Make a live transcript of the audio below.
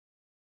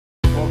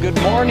Good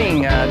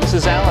morning. This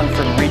is Alan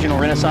from Regional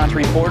Renaissance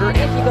Reporter. If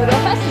you go to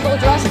a festival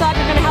dressed up,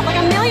 you're going to have like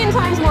a million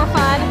times more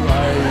fun.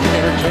 I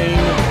entertain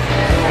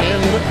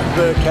in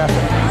the cafe.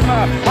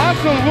 I'm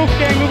from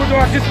Wolfgang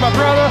Ludendorff. This is my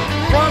brother,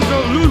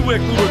 Franzo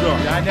Ludwig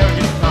Ludendorff. I never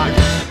get tired.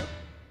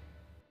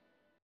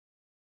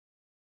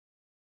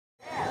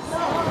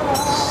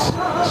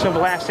 So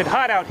blasted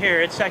hot out here.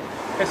 It's like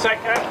this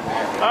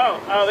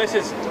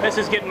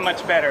is getting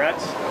much better.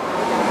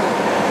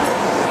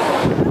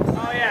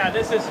 Oh yeah,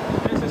 this is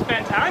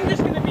fantastic. I'm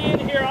just going to be in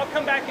here. I'll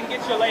come back and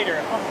get you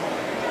later.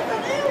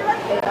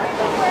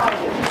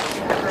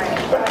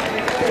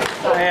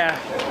 Oh yeah,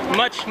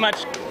 much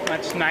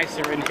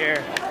nicer in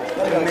here.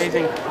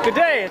 Amazing. Good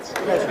day. It's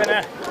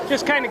been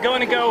just kind of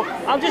going to go.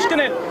 I'm just going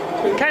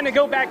to kind of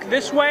go back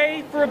this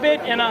way for a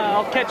bit, and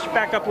I'll catch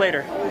back up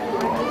later.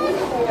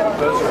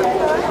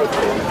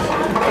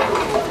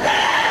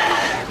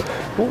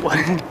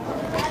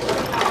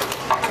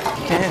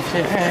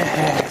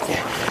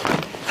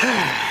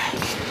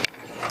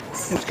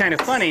 It's kind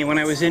of funny. When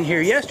I was in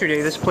here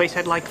yesterday, this place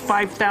had like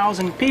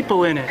 5,000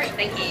 people in it.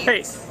 Thank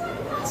you.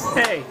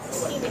 Hey,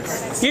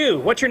 you.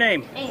 What's your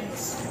name?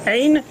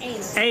 Ain.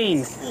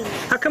 Ain.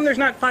 How come there's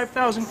not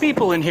 5,000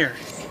 people in here?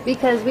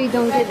 Because we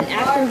don't get an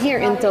act from here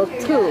until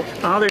 2.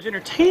 Oh, there's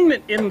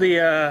entertainment in the.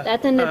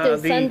 That's on the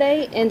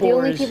Sunday, and the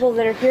only people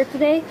that are here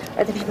today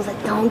are the people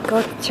that don't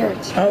go to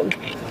church. Oh,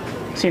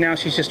 see, now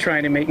she's just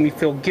trying to make me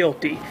feel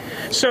guilty.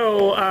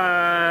 So,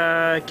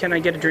 can I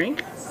get a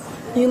drink?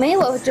 You may.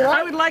 What would you like?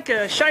 I would like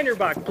a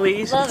Shinerbach,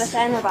 please. Love a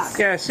Shinerbach.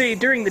 Yeah, see,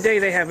 during the day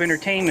they have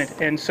entertainment,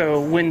 and so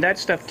when that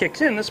stuff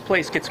kicks in, this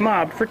place gets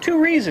mobbed for 3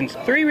 reasons,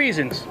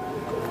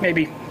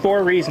 maybe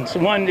 4 reasons.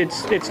 One,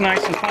 it's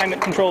nice and climate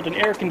controlled and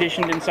air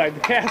conditioned inside the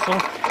castle.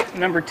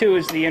 Number 2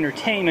 is the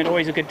entertainment,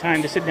 always a good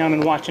time to sit down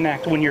and watch an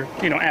act when you're,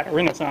 at a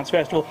Renaissance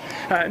festival.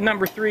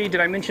 Number 3,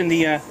 did I mention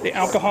the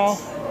alcohol?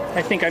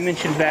 I think I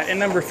mentioned that. And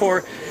number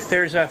 4,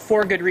 there's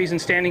 4 good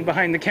reasons standing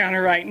behind the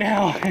counter right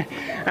now.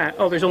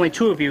 There's only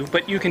 2 of you,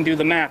 but you can do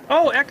the math.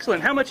 Oh,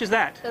 excellent. How much is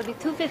that? It'll be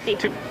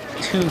 $2.50.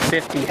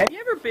 $2.50. Have you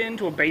ever been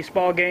to a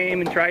baseball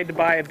game and tried to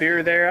buy a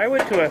beer there? I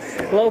went to a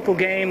local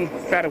game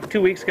about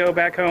 2 weeks ago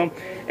back home.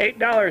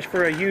 $8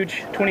 for a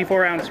huge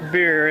 24-ounce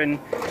beer and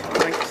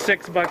like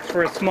 $6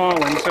 for a small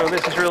one. So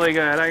this is really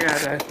good. I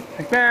got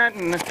like that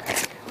and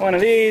one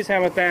of these. How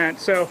about that?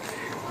 So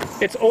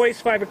it's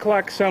always 5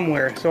 o'clock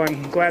somewhere, so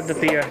I'm glad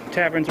that the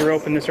taverns are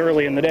open this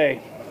early in the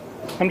day.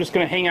 I'm just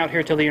going to hang out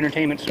here till the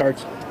entertainment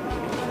starts.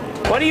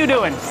 What are you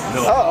doing?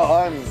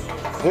 Oh, I'm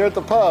here at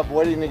the pub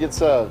waiting to get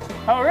served.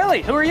 Oh,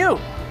 really? Who are you?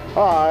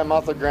 Oh, I'm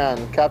Arthur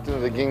Grand, captain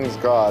of the King's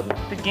Guard.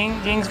 The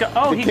King's Guard?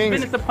 Oh, he's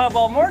been at the pub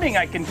all morning,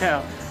 I can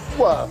tell.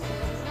 Well,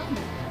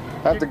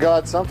 I have to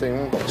guard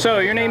something. So,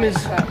 your name is?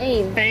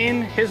 Ain.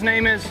 Ain. His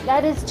name is?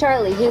 That is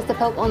Charlie. He's the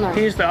pub owner.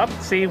 He's the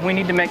See, we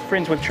need to make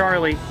friends with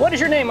Charlie. What is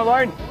your name, my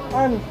lord?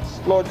 I'm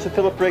Lord Sir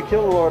Philip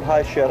Rakehill, Lord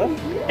High Sheriff.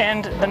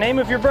 And the name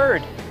of your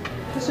bird?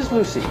 This is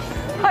Lucy.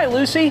 Hi,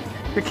 Lucy.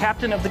 You're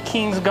captain of the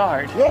King's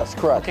Guard. Yes,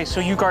 correct. Okay, so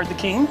you guard the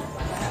king?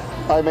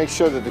 I make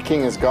sure that the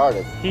king is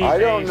guarded. He's I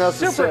don't a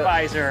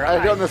supervisor.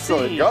 I don't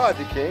necessarily guard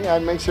the king. I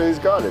make sure he's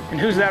guarded.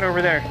 And who's that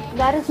over there?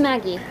 That is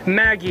Maggie.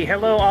 Maggie.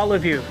 Hello, all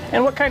of you.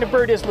 And what kind of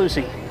bird is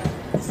Lucy?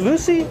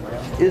 Lucy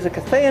is a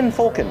Cathayan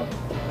falcon.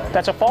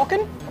 That's a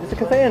falcon? It's a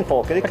Cathayan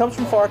falcon. It comes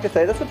from far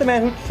Cathay. That's what the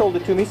man who sold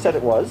it to me said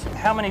it was.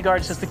 How many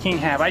guards does the king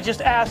have? I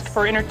just asked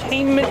for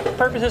entertainment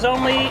purposes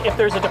only. If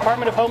there's a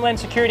Department of Homeland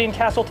Security in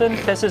Castleton,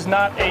 this is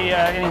not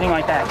anything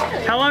like that.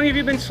 How long have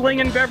you been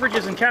slinging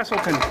beverages in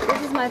Castleton?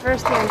 This is my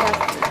first year in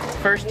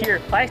Castleton. First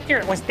year. Last year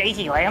it was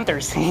Daisy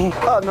Landers.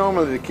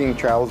 Normally the king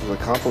travels with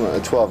a complement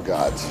of 12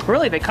 guards.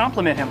 Really? They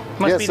compliment him?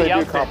 Must yes, be the they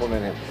outfit. do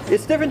compliment him.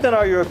 It's different than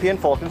our European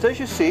falcons. As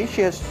you see,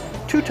 she has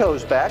 2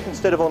 toes back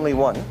instead of only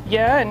 1.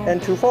 Yeah,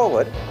 and 2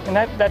 forward. And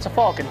that's a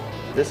falcon.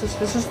 This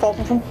is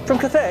falcon from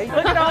Cathay.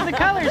 Look at all the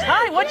colors.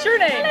 Hi, what's your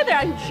name? Hello there,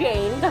 I'm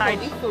Jane, the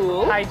Holy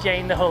Fool. Hi,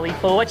 Jane, the Holy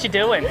Fool. What you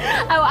doing?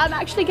 Oh, I'm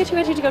actually getting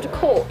ready to go to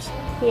court.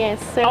 Yes,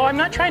 so... Oh, I'm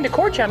not trying to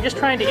court you. I'm just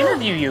trying to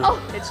interview you.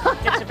 It's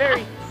a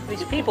very...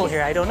 These people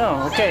here, I don't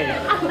know. Okay.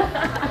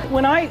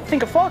 When I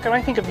think of falcon,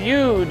 I think of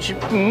huge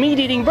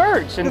meat-eating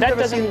birds, and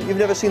You've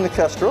never seen the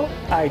kestrel?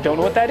 I don't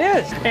know what that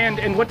is.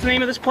 And what's the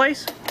name of this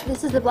place?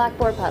 This is the Black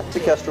Boar Pub. The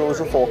kestrel is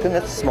a falcon.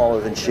 That's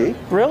smaller than she.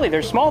 Really?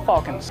 They're small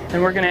falcons.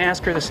 And we're going to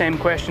ask her the same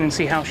question and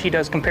see how she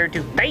does compared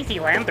to Daisy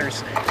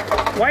Landers.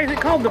 Why is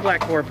it called the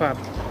Black Boar Pub?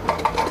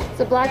 It's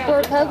the Black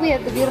Boar Pub. We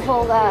have the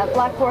beautiful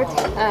Black Boar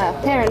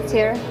Terrence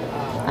here.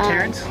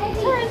 Terrence?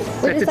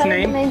 That's its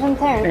name? The name from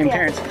Terrence.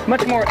 Terrence.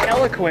 Much more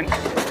eloquent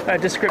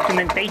description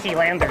than Daisy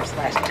Landers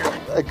last year.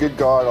 A good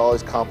guard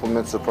always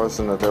compliments the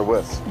person that they're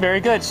with. Very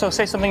good. So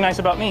say something nice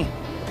about me.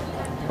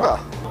 Well,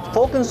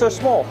 falcons are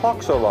small,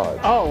 hawks are large.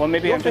 Oh, well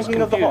maybe I'm just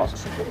thinking confused.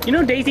 of the hawks. You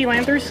know Daisy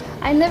Landers?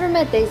 I never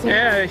met Daisy.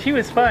 Yeah, she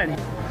was fun.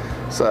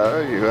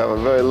 so you have a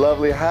very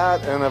lovely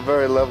hat and a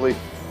very lovely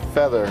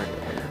feather.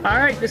 All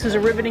right, this is a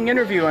riveting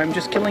interview. I'm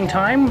just killing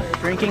time,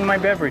 drinking my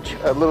beverage.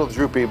 A little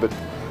droopy, but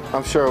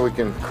I'm sure we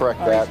can correct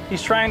that.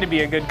 He's trying to be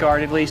a good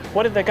guard at least.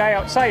 What did the guy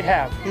outside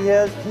have? He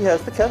has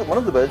the one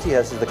of the birds he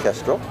has is the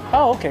kestrel.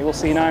 Oh, okay. We'll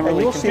see. Now I'm And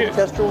really you'll see the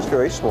confused. kestrel is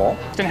very small.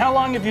 And how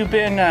long have you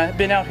been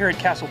out here at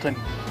Castleton?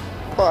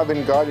 Well, I've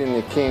been guarding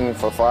the king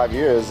for 5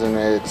 years, and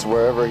it's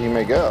wherever he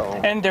may go.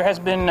 And there has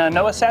been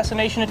no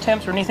assassination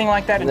attempts or anything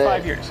like that in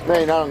 5 years?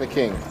 No, not on the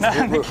king. Not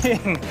on the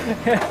king.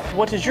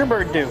 What does your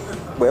bird do?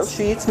 Well,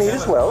 she eats meat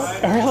as well.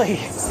 Really?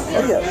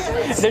 Oh,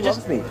 yes. They're She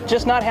loves meat.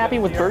 just not happy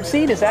with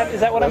birdseed? Is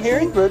that what I'm She'll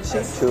hearing? eat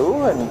birdseed too,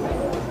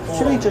 and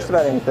she'll eat just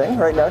about anything.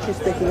 Right now, she's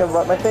thinking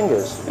about my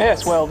fingers.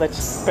 Yes, well,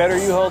 that's better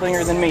you holding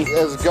her than me.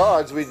 As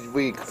guards,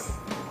 we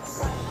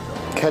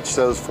catch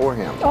those for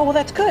him. Oh, well,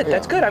 that's good. Yeah.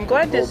 That's good. I'm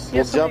glad We'll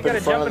this. jump in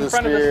front of the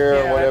spear,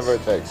 yeah, whatever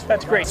that's- it takes.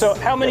 That's great. So,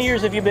 how many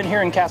years have you been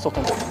here in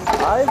Castleton?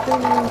 I've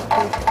been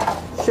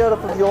the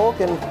Sheriff of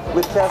York and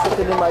with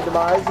Castleton in my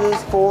demises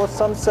for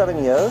some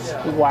 7 years.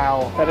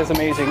 Wow, that is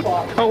amazing.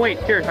 Oh, wait,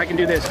 here, if I can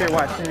do this. Here,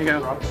 watch. There you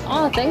go.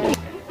 Oh, thank you.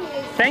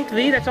 Thank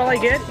thee, that's all I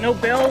get? No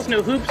bells,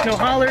 no hoops, no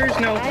hollers,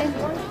 no...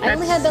 I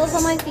only had bells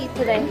on my feet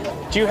today.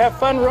 Do you have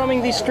fun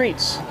roaming these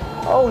streets?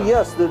 Oh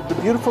yes, the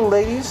beautiful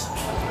ladies,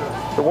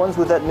 the ones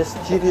with that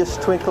mischievous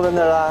twinkle in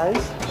their eyes.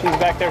 She's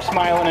back there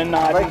smiling and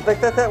nodding.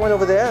 Like that one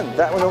over there, and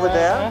that one over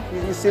there.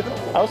 You see them?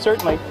 Oh,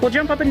 certainly. Well,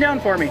 jump up and down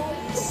for me.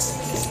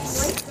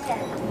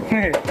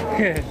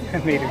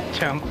 I made her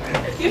jump.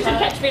 You should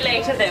catch me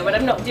later though, when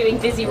I'm not doing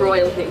dizzy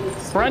royal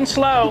things. Run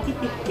slow.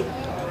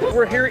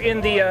 We're here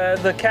in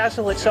the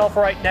castle itself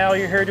right now.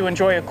 You're here to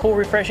enjoy a cool,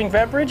 refreshing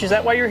beverage. Is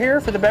that why you're here,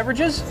 for the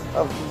beverages?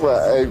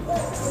 Well,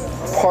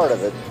 part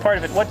of it. Part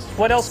of it.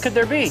 What else could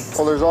there be?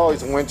 Well, there's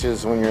always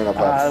winches when you're in a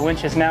pub. The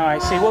winches, now I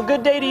see. Well,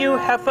 good day to you.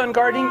 Have fun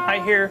guarding.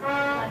 I hear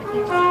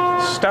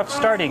stuff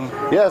starting.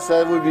 Yes,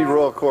 that would be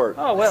royal court.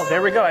 Oh, well,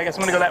 there we go. I guess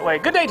I'm going to go that way.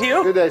 Good day to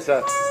you. Good day,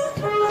 Seth.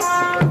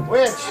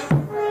 Winch.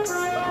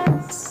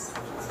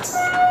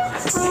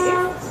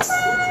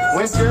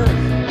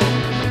 Wincher.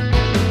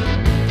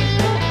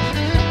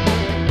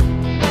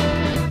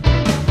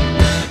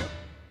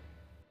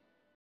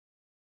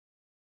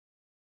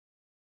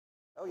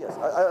 Oh yes,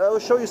 I will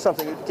show you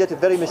something. You get a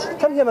very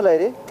Come here, my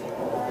lady.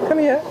 Come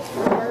here.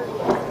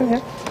 Come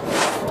here.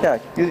 Yeah,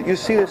 you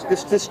see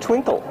this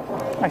twinkle.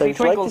 I see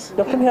twinkles.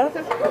 No, come here.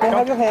 Can I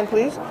have your hand,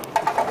 please?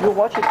 You'll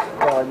watch it.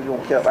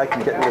 I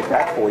can get rid of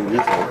that for you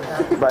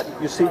easily. But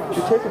you see,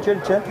 you take it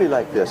gently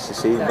like this. You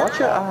see, watch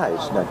your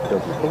eyes. No,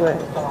 don't look away.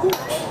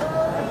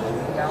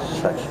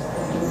 Such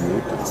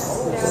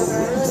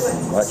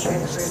beautiful,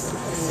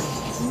 much.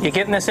 You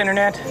getting this,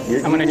 internet?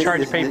 I'm going to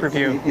charge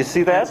pay-per-view. You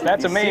see that?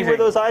 That's You amazing. See where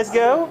those eyes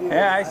go?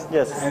 Yeah,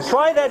 Yes.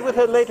 Try that with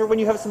her later when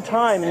you have some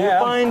time, and Yeah.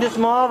 you'll find it's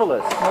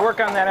marvelous. I'll work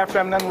on that after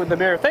I'm done with the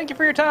beer. Thank you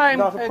for your time.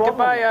 Not a problem.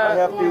 Goodbye, I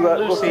have to look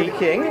to Lucy. the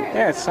king.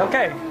 Yes,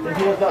 okay. And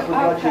he has not as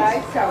much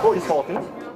as Falcons.